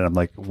looking at it. I'm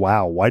like,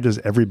 wow, why does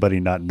everybody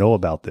not know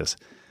about this?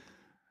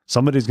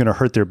 Somebody's going to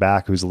hurt their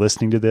back who's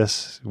listening to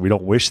this. We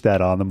don't wish that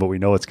on them, but we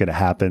know it's going to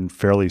happen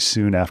fairly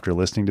soon after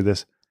listening to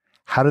this.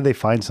 How do they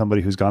find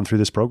somebody who's gone through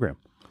this program?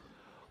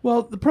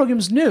 Well, the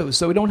program's new,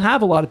 so we don't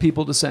have a lot of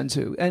people to send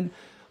to. And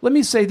let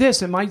me say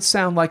this, it might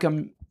sound like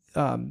I'm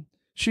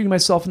shooting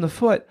myself in the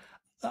foot.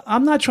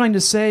 I'm not trying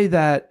to say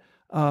that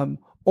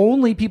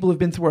only people who've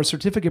been through our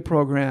certificate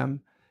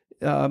program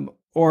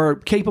are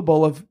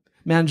capable of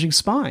managing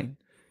spine.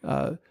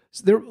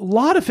 There are a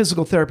lot of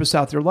physical therapists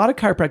out there, a lot of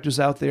chiropractors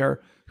out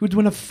there who are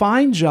doing a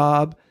fine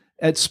job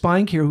at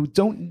spine care who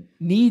don't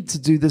need to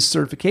do this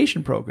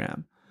certification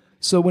program.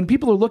 So when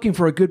people are looking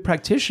for a good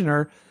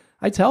practitioner,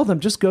 I tell them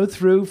just go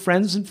through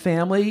friends and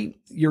family.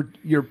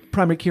 Your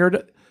primary care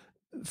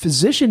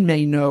physician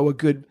may know a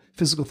good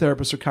physical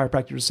therapist or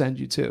chiropractor to send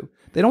you to.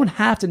 They don't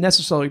have to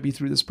necessarily be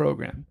through this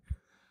program.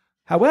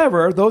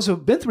 However, those who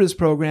have been through this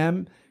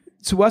program,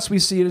 to us, we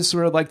see it as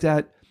sort of like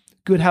that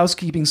good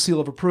housekeeping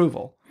seal of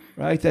approval,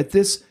 right? That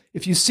this,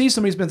 if you see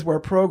somebody's been through our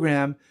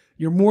program,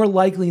 you're more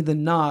likely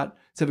than not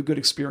to have a good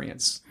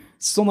experience.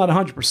 It's still not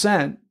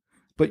 100%,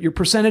 but your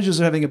percentages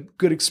of having a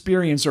good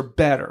experience are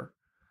better.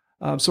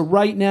 So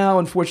right now,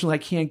 unfortunately, I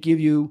can't give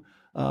you,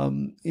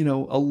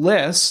 a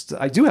list.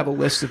 I do have a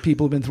list of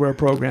people who've been through our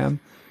program,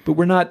 but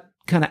we're not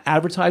kind of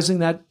advertising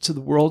that to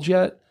the world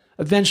yet.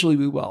 Eventually,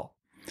 we will.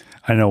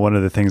 I know one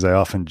of the things I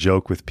often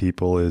joke with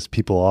people is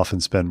people often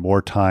spend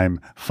more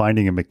time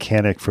finding a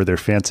mechanic for their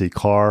fancy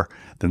car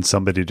than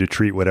somebody to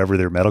treat whatever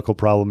their medical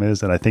problem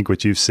is. And I think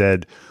what you've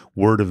said,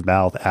 word of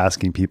mouth,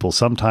 asking people,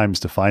 sometimes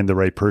to find the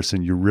right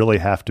person, you really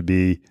have to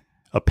be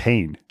a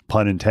pain,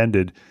 pun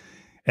intended,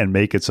 and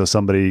make it so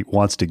somebody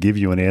wants to give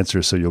you an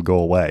answer so you'll go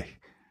away.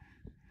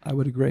 I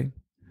would agree.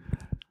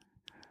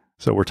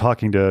 So we're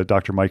talking to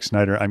Dr. Mike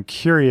Schneider. I'm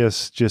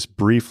curious, just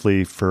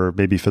briefly, for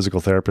maybe physical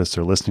therapists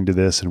are listening to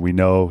this, and we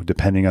know,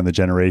 depending on the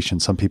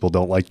generation, some people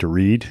don't like to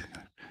read.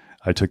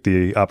 I took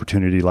the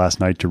opportunity last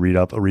night to read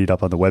up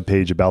on the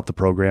webpage about the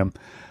program.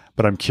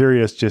 But I'm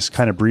curious, just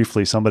kind of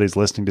briefly, somebody's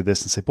listening to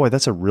this and say, boy,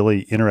 that's a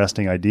really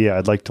interesting idea.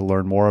 I'd like to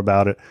learn more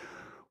about it.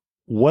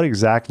 What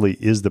exactly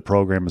is the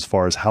program as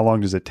far as how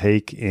long does it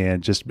take?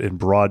 And just in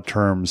broad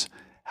terms,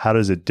 how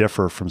does it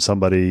differ from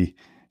somebody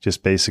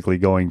just basically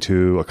going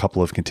to a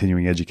couple of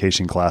continuing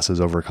education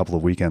classes over a couple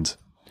of weekends?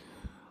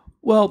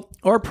 Well,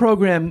 our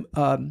program,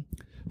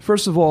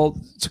 first of all,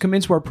 to come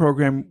into our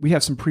program, we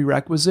have some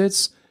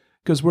prerequisites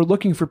because we're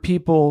looking for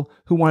people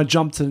who want to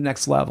jump to the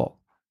next level.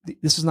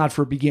 This is not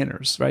for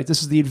beginners, right?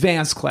 This is the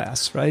advanced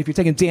class, right? If you're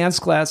taking dance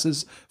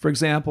classes, for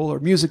example, or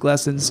music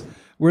lessons,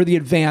 we're the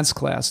advanced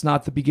class,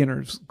 not the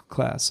beginners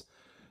class.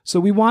 So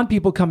we want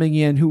people coming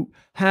in who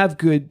have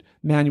good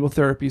manual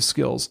therapy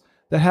skills,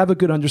 that have a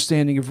good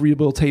understanding of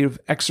rehabilitative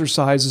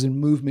exercises and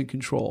movement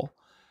control.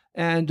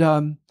 And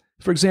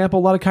for example,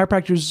 a lot of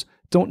chiropractors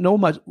don't know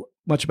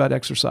much about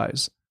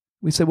exercise.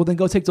 We say, well, then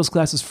go take those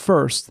classes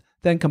first,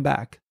 then come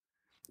back.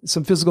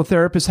 Some physical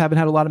therapists haven't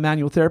had a lot of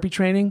manual therapy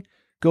training.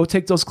 Go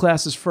take those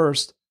classes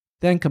first,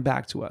 then come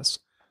back to us.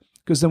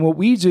 Because then what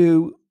we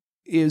do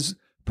is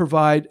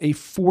provide a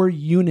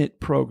 4-unit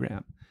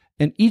program.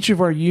 And each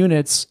of our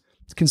units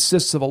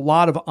consists of a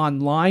lot of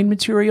online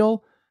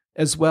material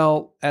as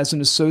well as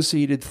an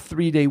associated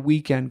 3-day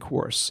weekend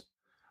course.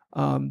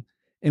 And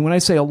when I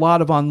say a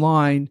lot of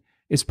online,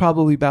 it's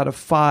probably about a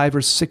 5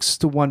 or 6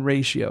 to 1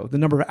 ratio. The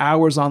number of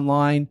hours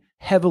online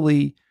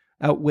heavily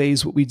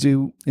outweighs what we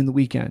do in the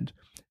weekend.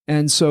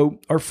 And so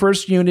our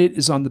first unit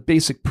is on the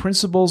basic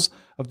principles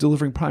of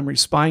delivering primary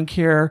spine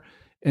care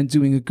and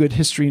doing a good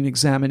history and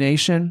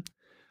examination.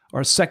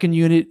 Our second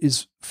unit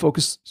is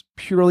focused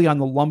purely on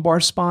the lumbar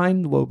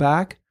spine, the low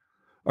back.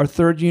 Our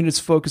third unit is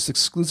focused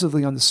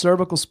exclusively on the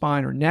cervical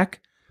spine or neck.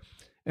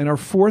 And our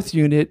fourth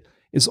unit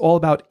is all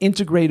about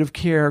integrative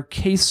care,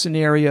 case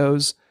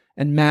scenarios,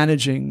 and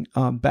managing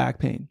back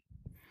pain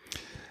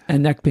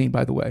and neck pain,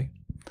 by the way.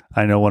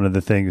 I know one of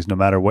the things, no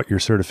matter what your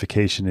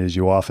certification is,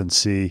 you often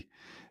see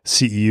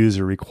CEUs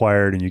are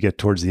required, and you get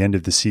towards the end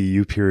of the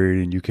CEU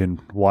period and you can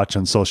watch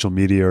on social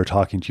media or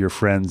talking to your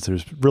friends.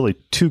 There's really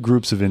 2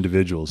 groups of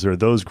individuals. There are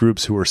those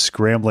groups who are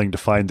scrambling to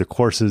find the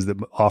courses that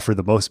offer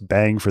the most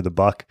bang for the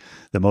buck,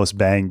 the most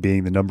bang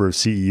being the number of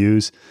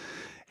CEUs.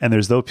 And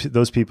there's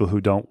those people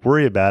who don't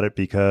worry about it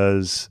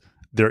because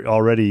they're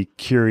already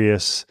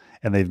curious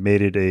and they've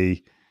made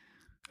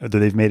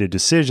a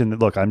decision that,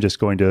 look, I'm just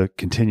going to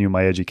continue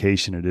my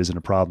education. It isn't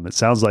a problem. It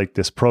sounds like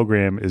this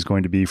program is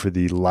going to be for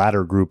the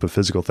latter group of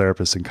physical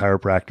therapists and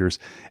chiropractors.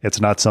 It's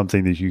not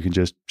something that you can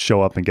just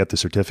show up and get the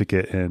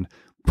certificate and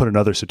put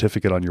another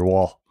certificate on your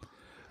wall.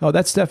 Oh,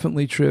 that's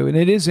definitely true. And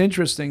it is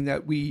interesting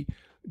that we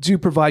do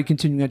provide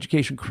continuing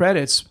education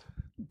credits,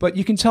 but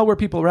you can tell where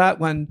people are at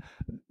when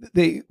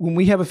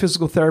we have a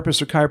physical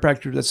therapist or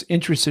chiropractor that's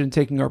interested in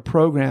taking our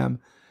program.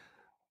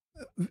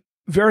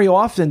 Very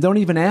often don't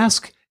even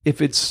ask if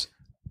it's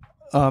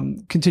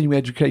continuing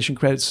education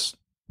credits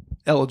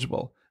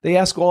eligible. They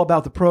ask all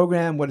about the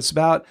program, what it's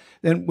about.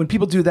 Then when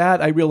people do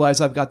that, I realize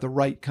I've got the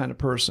right kind of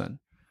person.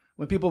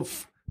 When people,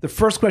 the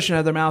first question out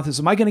of their mouth is,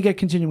 am I going to get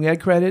continuing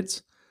ed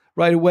credits?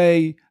 Right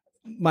away,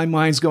 my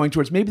mind's going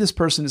towards, maybe this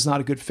person is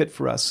not a good fit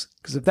for us.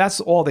 Because if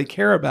that's all they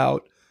care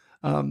about.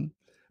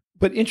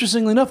 But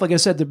interestingly enough, like I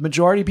said, the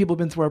majority of people who've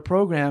been through our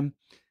program,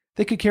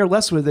 they could care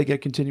less whether they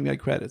get continuing ed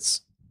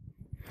credits.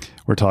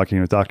 We're talking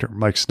with Dr.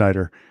 Mike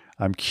Schneider.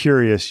 I'm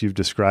curious, you've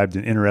described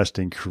an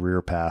interesting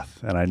career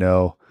path. And I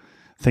know,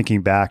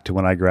 thinking back to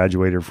when I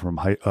graduated from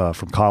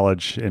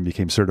college and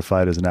became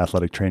certified as an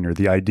athletic trainer,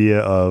 the idea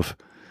of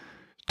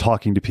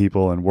talking to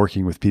people and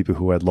working with people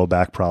who had low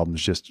back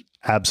problems just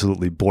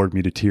absolutely bored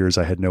me to tears.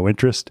 I had no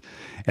interest.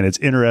 And it's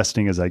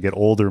interesting as I get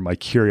older, my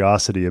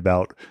curiosity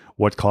about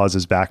what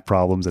causes back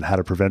problems and how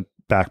to prevent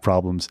back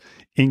problems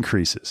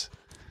increases.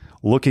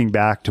 Looking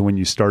back to when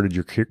you started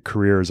your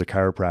career as a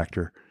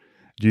chiropractor,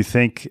 do you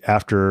think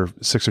after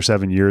 6 or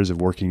 7 years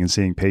of working and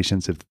seeing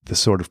patients, if this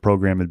sort of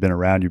program had been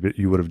around,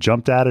 you would have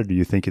jumped at it? Or do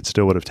you think it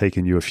still would have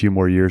taken you a few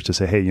more years to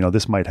say, hey,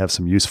 this might have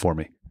some use for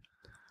me?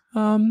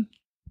 I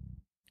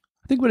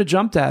think we would have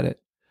jumped at it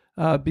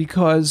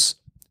because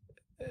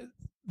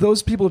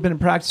those people who've been in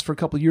practice for a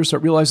couple of years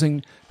start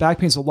realizing back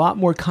pain is a lot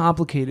more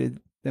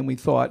complicated than we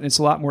thought, and it's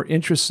a lot more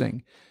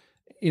interesting.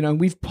 And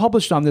we've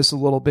published on this a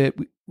little bit.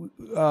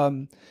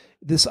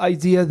 This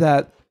idea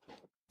that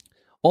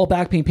all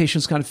back pain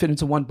patients kind of fit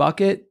into one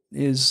bucket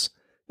is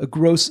a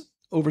gross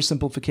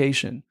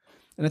oversimplification.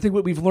 And I think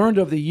what we've learned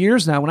over the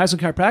years now, when I was in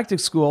chiropractic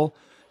school,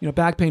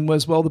 back pain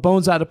was, well, the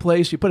bone's out of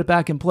place, you put it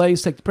back in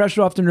place, take the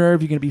pressure off the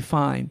nerve, you're going to be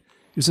fine.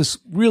 There's this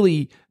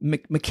really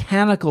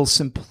mechanical,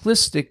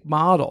 simplistic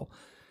model.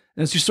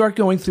 And as you start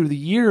going through the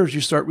years, you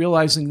start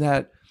realizing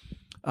that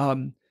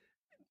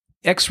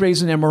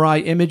X-rays and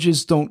MRI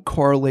images don't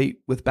correlate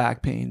with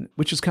back pain,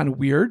 which is kind of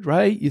weird,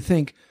 right? You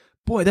think,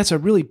 boy, that's a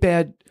really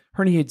bad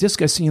herniated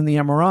disc I see in the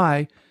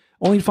MRI.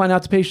 only to find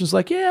out the patient's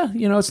like, yeah,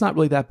 it's not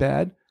really that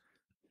bad.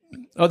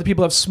 Other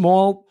people have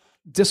small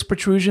disc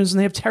protrusions and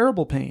they have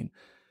terrible pain.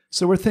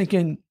 So we're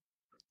thinking,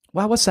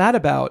 wow, what's that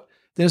about?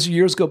 Then as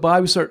years go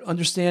by, we start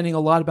understanding a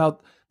lot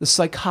about the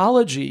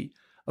psychology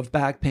of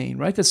back pain,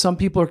 right? That some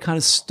people are kind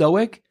of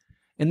stoic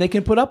and they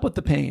can put up with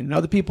the pain. And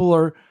other people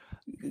are,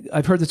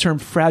 I've heard the term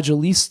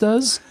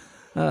fragilistas,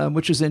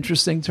 which is an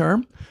interesting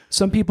term.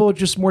 Some people are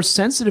just more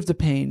sensitive to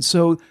pain.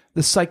 So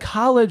the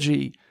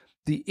psychology,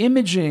 the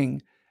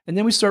imaging, and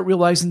then we start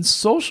realizing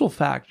social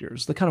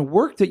factors, the kind of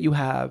work that you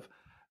have,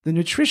 the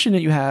nutrition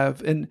that you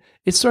have, and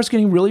it starts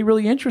getting really,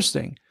 really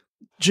interesting.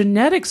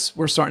 Genetics,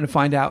 we're starting to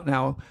find out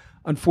now,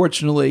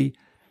 unfortunately,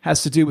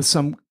 has to do with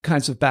some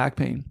kinds of back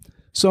pain.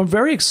 So I'm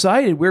very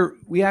excited.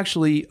 We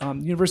actually,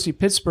 University of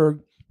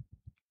Pittsburgh,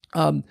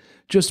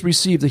 just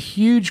received a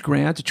huge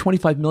grant, a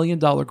 $25 million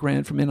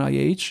grant from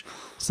NIH.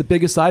 It's the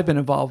biggest I've been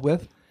involved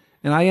with,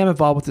 and I am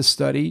involved with this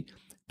study,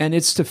 and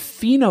it's to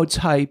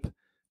phenotype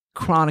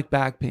chronic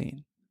back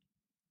pain.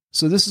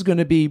 So this is going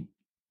to be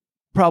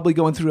probably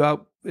going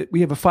throughout,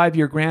 we have a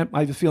 5-year grant. I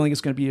have a feeling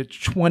it's going to be a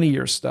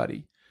 20-year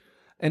study.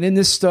 And in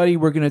this study,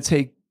 we're going to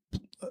take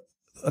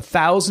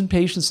 1,000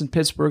 patients in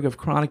Pittsburgh of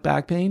chronic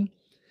back pain,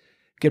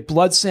 get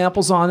blood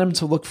samples on them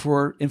to look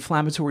for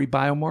inflammatory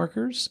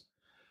biomarkers.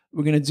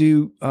 We're going to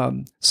do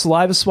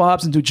saliva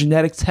swabs and do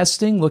genetic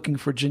testing, looking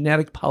for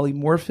genetic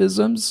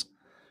polymorphisms.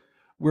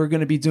 We're going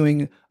to be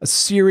doing a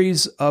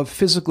series of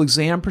physical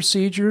exam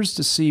procedures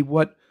to see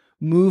what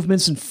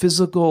movements and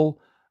physical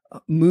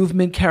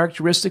movement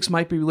characteristics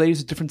might be related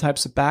to different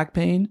types of back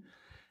pain.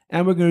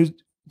 And we're going to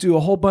do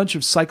a whole bunch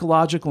of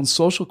psychological and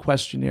social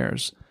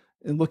questionnaires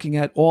and looking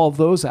at all of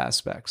those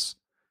aspects.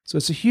 So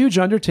it's a huge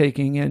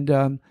undertaking,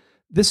 and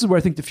this is where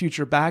I think the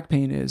future of back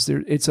pain is.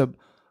 It's a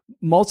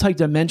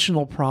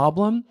multidimensional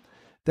problem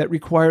that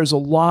requires a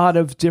lot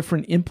of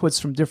different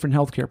inputs from different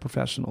healthcare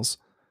professionals.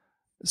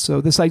 So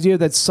this idea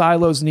that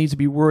silos need to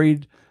be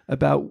worried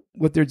about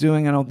what they're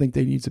doing, I don't think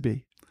they need to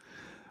be.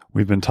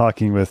 We've been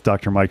talking with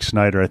Dr. Mike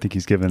Schneider. I think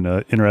he's given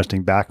an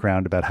interesting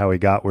background about how he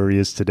got where he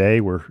is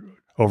today. We're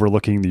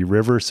overlooking the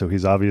river, so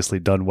he's obviously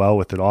done well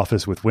with an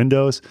office with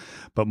windows.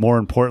 But more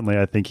importantly,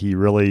 I think he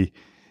really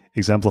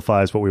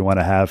exemplifies what we want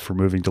to have for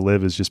Moving to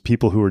Live, is just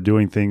people who are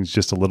doing things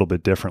just a little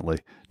bit differently.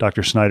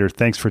 Dr. Schneider,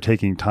 thanks for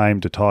taking time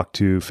to talk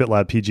to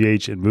FitLab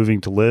PGH and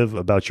Moving to Live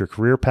about your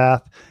career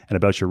path and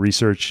about your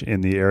research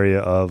in the area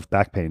of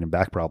back pain and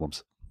back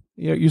problems.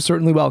 Yeah, you're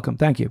certainly welcome.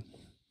 Thank you.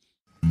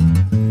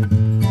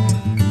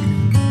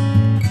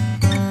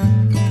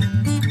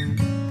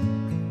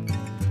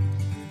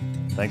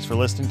 Thanks for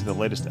listening to the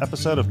latest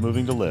episode of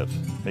Moving to Live.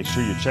 Make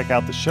sure you check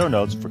out the show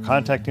notes for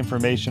contact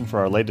information for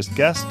our latest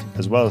guest,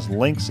 as well as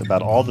links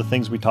about all the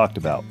things we talked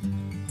about.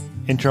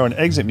 Intro and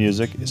exit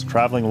music is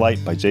Traveling Light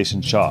by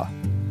Jason Shaw.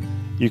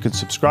 You can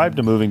subscribe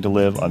to Moving to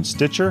Live on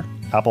Stitcher,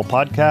 Apple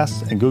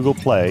Podcasts, and Google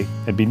Play,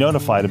 and be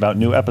notified about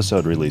new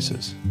episode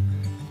releases.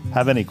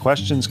 Have any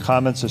questions,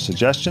 comments, or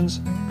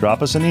suggestions?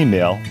 Drop us an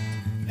email,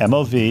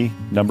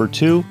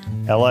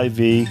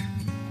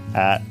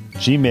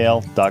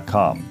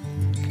 mov2liv@gmail.com.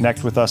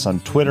 Connect with us on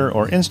Twitter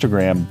or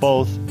Instagram,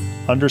 both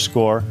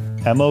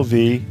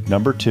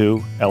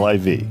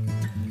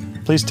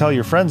 _MOV2LIV. Please tell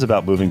your friends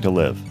about Moving to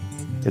Live.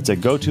 It's a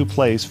go-to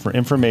place for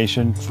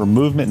information for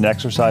movement and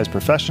exercise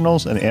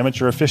professionals and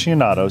amateur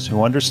aficionados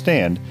who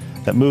understand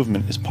that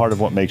movement is part of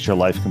what makes your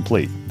life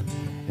complete.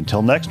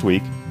 Until next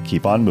week,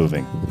 keep on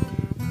moving.